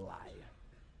believed a lie.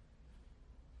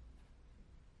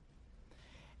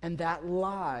 And that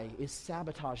lie is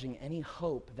sabotaging any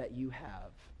hope that you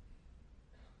have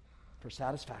for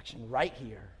satisfaction right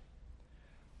here,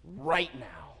 right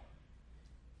now,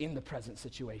 in the present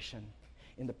situation,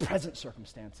 in the present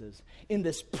circumstances, in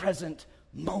this present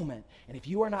moment. And if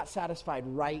you are not satisfied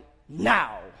right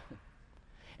now,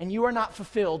 and you are not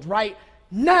fulfilled right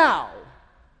now,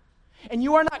 and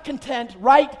you are not content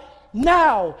right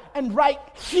now and right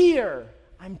here,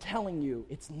 I'm telling you,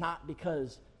 it's not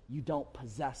because you don't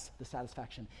possess the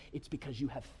satisfaction. It's because you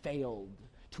have failed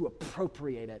to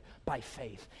appropriate it by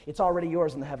faith. It's already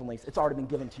yours in the heavenlies. It's already been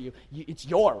given to you. It's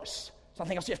yours. There's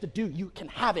nothing else you have to do. You can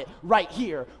have it right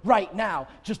here, right now.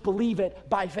 Just believe it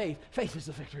by faith. Faith is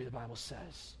the victory, the Bible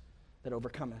says, that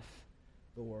overcometh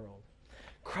the world.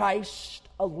 Christ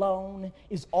alone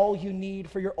is all you need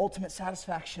for your ultimate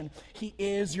satisfaction. He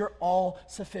is your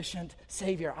all-sufficient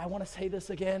Savior. I want to say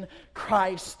this again.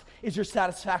 Christ is your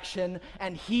satisfaction,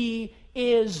 and He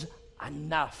is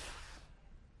enough.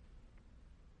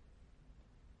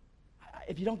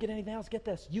 If you don't get anything else, get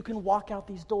this. You can walk out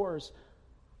these doors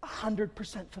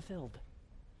 100% fulfilled.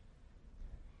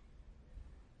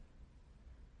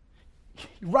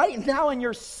 Right now in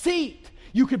your seat,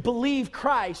 you could believe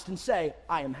Christ and say,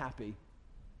 I am happy.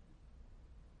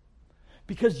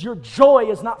 Because your joy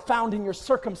is not found in your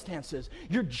circumstances.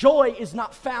 Your joy is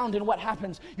not found in what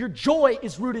happens. Your joy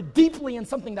is rooted deeply in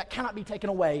something that cannot be taken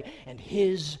away, and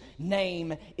His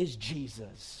name is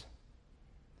Jesus.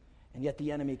 And yet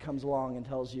the enemy comes along and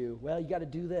tells you, well, you got to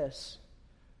do this.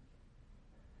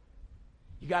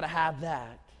 You got to have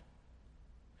that.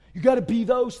 You got to be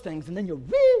those things, and then you'll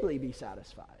really be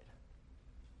satisfied.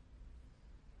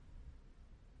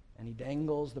 And he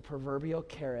dangles the proverbial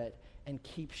carrot and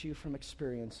keeps you from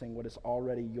experiencing what is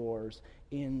already yours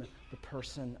in the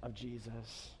person of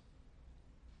Jesus.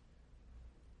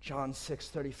 John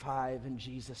 6:35, and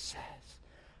Jesus says,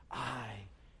 I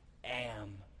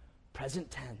am,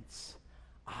 present tense,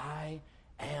 I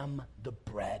am the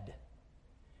bread.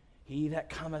 He that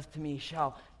cometh to me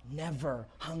shall never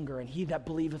hunger, and he that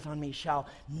believeth on me shall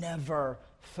never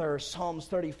thirst. Psalms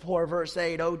 34, verse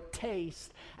 8, oh,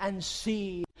 taste and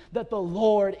see that the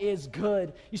Lord is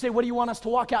good. You say, what do you want us to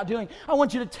walk out doing? I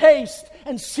want you to taste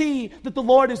and see that the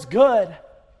Lord is good.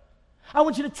 I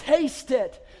want you to taste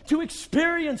it, to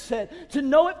experience it, to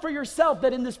know it for yourself,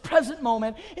 that in this present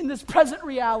moment, in this present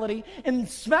reality, in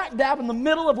smack dab in the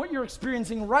middle of what you're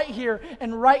experiencing right here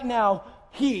and right now,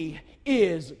 He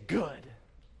is good.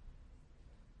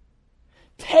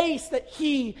 Taste that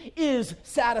He is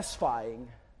satisfying.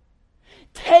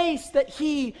 Taste that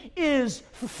He is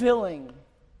fulfilling.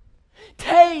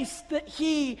 Taste that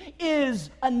He is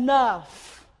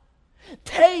enough.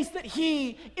 Taste that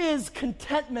He is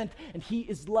contentment and He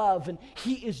is love and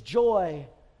He is joy.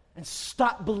 And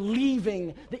stop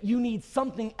believing that you need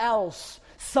something else,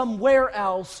 somewhere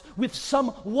else, with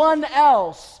someone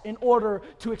else in order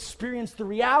to experience the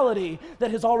reality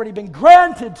that has already been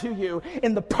granted to you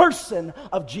in the person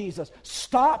of Jesus.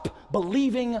 Stop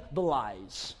believing the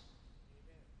lies.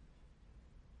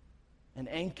 And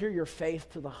anchor your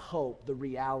faith to the hope, the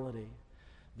reality,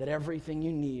 that everything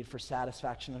you need for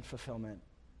satisfaction and fulfillment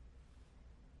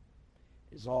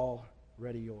is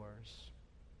already yours.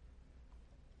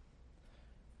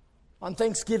 On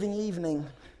Thanksgiving evening,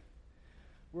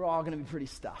 we're all going to be pretty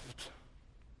stuffed.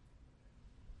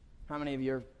 How many of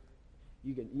you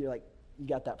you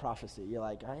got that prophecy? You're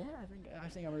like, oh, yeah, I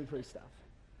think I'm going to be pretty stuffed.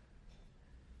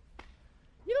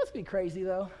 You know what's going to be crazy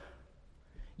though?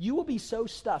 You will be so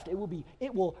stuffed, it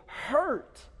will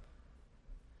hurt.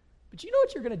 But you know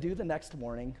what you're going to do the next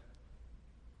morning?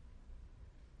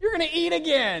 You're going to eat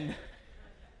again.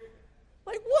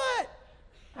 Like what?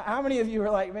 How many of you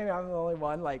are like, maybe I'm the only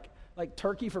one, like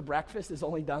turkey for breakfast is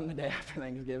only done the day after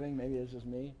Thanksgiving. Maybe it's just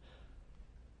me.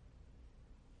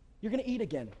 You're going to eat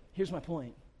again. Here's my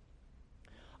point.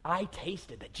 I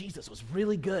tasted that Jesus was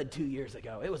really good 2 years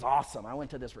ago. It was awesome. I went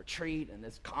to this retreat and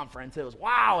this conference. It was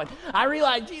wow. And I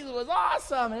realized Jesus was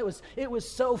awesome. And it was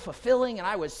so fulfilling. And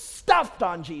I was stuffed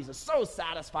on Jesus, so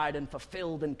satisfied and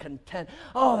fulfilled and content.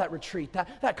 Oh, that retreat,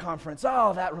 that conference,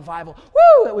 oh, that revival.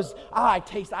 Woo! It was,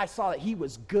 I saw that He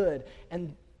was good.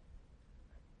 And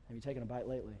have you taken a bite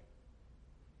lately?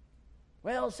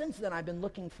 Well, since then, I've been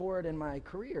looking for it in my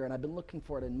career, and I've been looking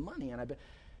for it in money, and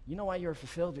you know why you're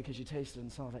fulfilled? Because you tasted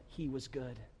and saw that He was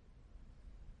good.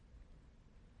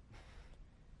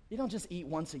 You don't just eat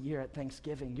once a year at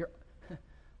Thanksgiving.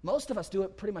 Most of us do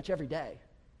it pretty much every day.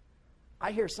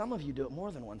 I hear some of you do it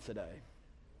more than once a day.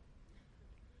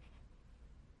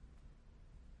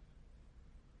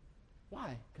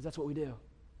 Why? Because that's what we do.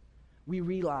 We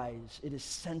realize it is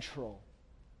central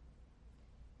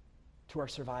to our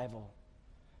survival,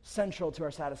 central to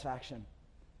our satisfaction.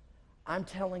 I'm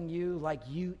telling you, like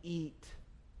you eat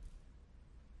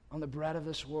on the bread of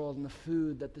this world and the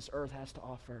food that this earth has to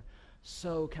offer,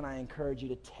 so can I encourage you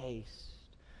to taste,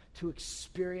 to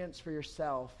experience for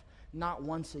yourself, not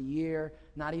once a year,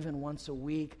 not even once a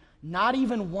week, not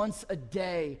even once a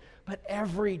day, but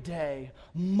every day,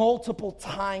 multiple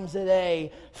times a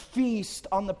day, feast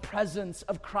on the presence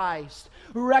of Christ.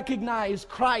 Recognize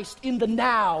Christ in the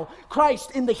now,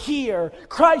 Christ in the here,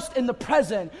 Christ in the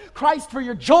present, Christ for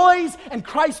your joys and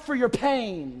Christ for your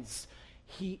pains.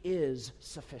 He is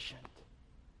sufficient.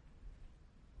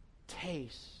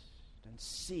 Taste and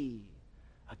see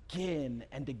again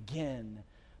and again,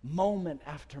 moment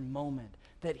after moment,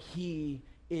 that He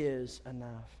is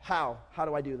enough. How? How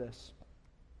do I do this?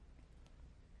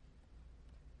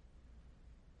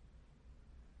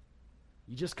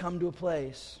 You just come to a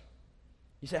place.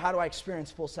 You say, how do I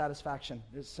experience full satisfaction?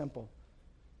 It's simple.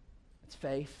 It's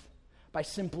faith. By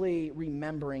simply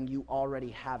remembering you already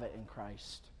have it in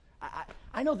Christ.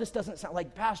 I know this doesn't sound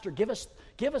like, Pastor, give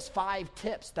us 5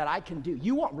 tips that I can do.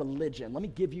 You want religion. Let me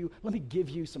give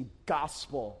you some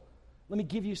gospel. Let me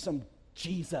give you some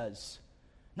Jesus.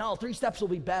 No, 3 steps will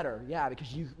be better. Yeah, because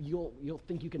you'll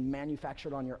think you can manufacture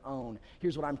it on your own.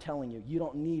 Here's what I'm telling you. You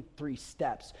don't need 3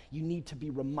 steps. You need to be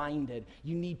reminded.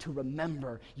 You need to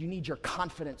remember. You need your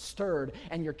confidence stirred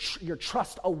and your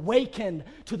trust awakened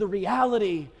to the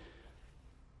reality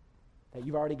that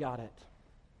you've already got it.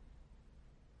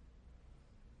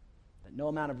 That no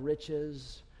amount of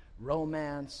riches,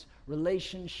 romance,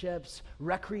 relationships,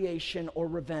 recreation, or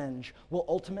revenge will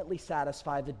ultimately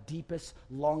satisfy the deepest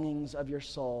longings of your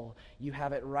soul. You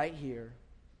have it right here.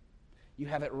 You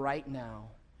have it right now.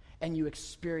 And you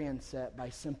experience it by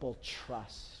simple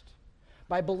trust.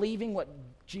 By believing what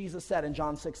Jesus said in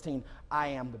John 16, I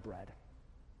am the bread.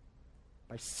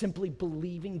 By simply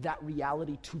believing that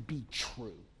reality to be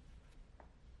true.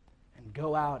 And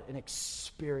go out and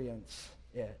experience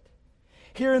it.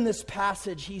 Here in this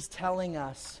passage, He's telling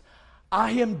us,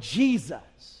 I am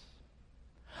Jesus.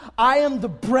 I am the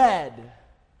bread.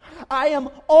 I am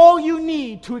all you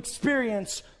need to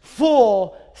experience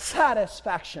full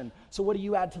satisfaction. So what do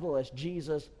you add to the list?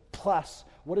 Jesus plus,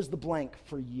 what is the blank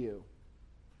for you?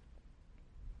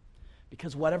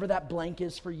 Because whatever that blank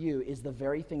is for you is the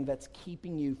very thing that's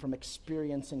keeping you from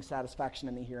experiencing satisfaction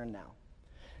in the here and now.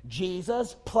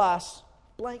 Jesus plus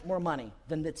blank more money.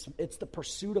 Then it's the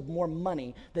pursuit of more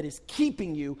money that is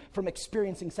keeping you from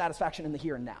experiencing satisfaction in the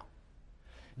here and now.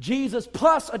 Jesus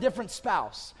plus a different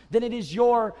spouse. Then it is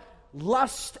your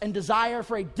lust and desire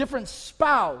for a different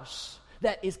spouse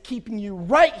that is keeping you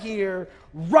right here,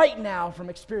 right now from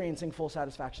experiencing full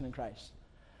satisfaction in Christ.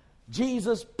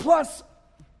 Jesus plus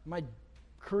my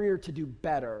career to do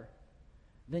better,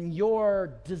 then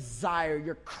your desire,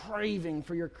 your craving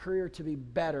for your career to be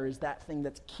better is that thing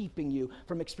that's keeping you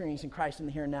from experiencing Christ in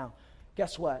the here and now.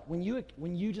 Guess what? When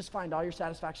you just find all your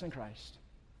satisfaction in Christ,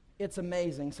 it's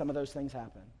amazing some of those things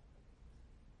happen.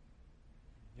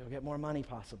 You'll get more money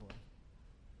possibly.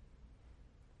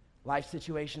 Life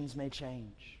situations may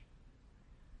change.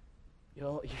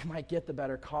 You might get the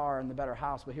better car and the better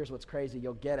house, but here's what's crazy.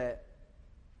 You'll get it,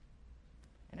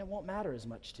 and it won't matter as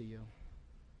much to you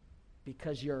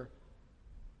because you're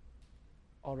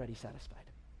already satisfied.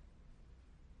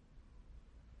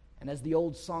 And as the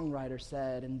old songwriter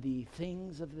said, and the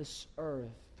things of this earth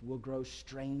will grow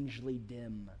strangely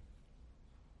dim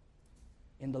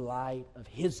in the light of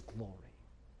His glory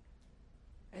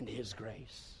and His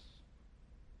grace.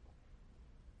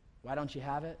 Why don't you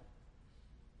have it?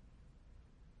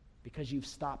 Because you've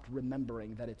stopped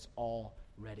remembering that it's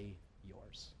already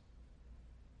yours.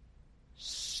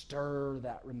 Stir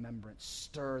that remembrance,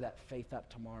 stir that faith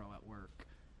up tomorrow at work.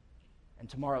 And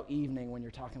tomorrow evening when you're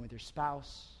talking with your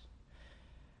spouse.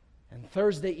 And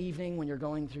Thursday evening when you're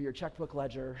going through your checkbook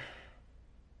ledger.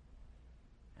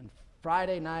 And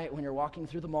Friday night when you're walking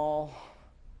through the mall.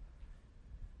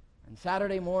 And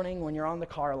Saturday morning when you're on the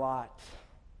car lot.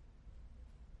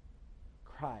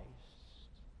 Christ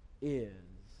is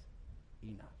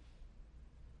enough.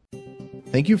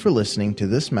 Thank you for listening to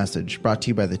this message brought to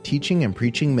you by the teaching and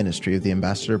preaching ministry of the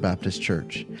Ambassador Baptist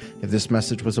Church. If this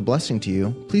message was a blessing to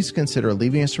you, please consider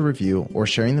leaving us a review or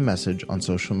sharing the message on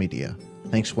social media.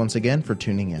 Thanks once again for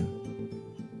tuning in.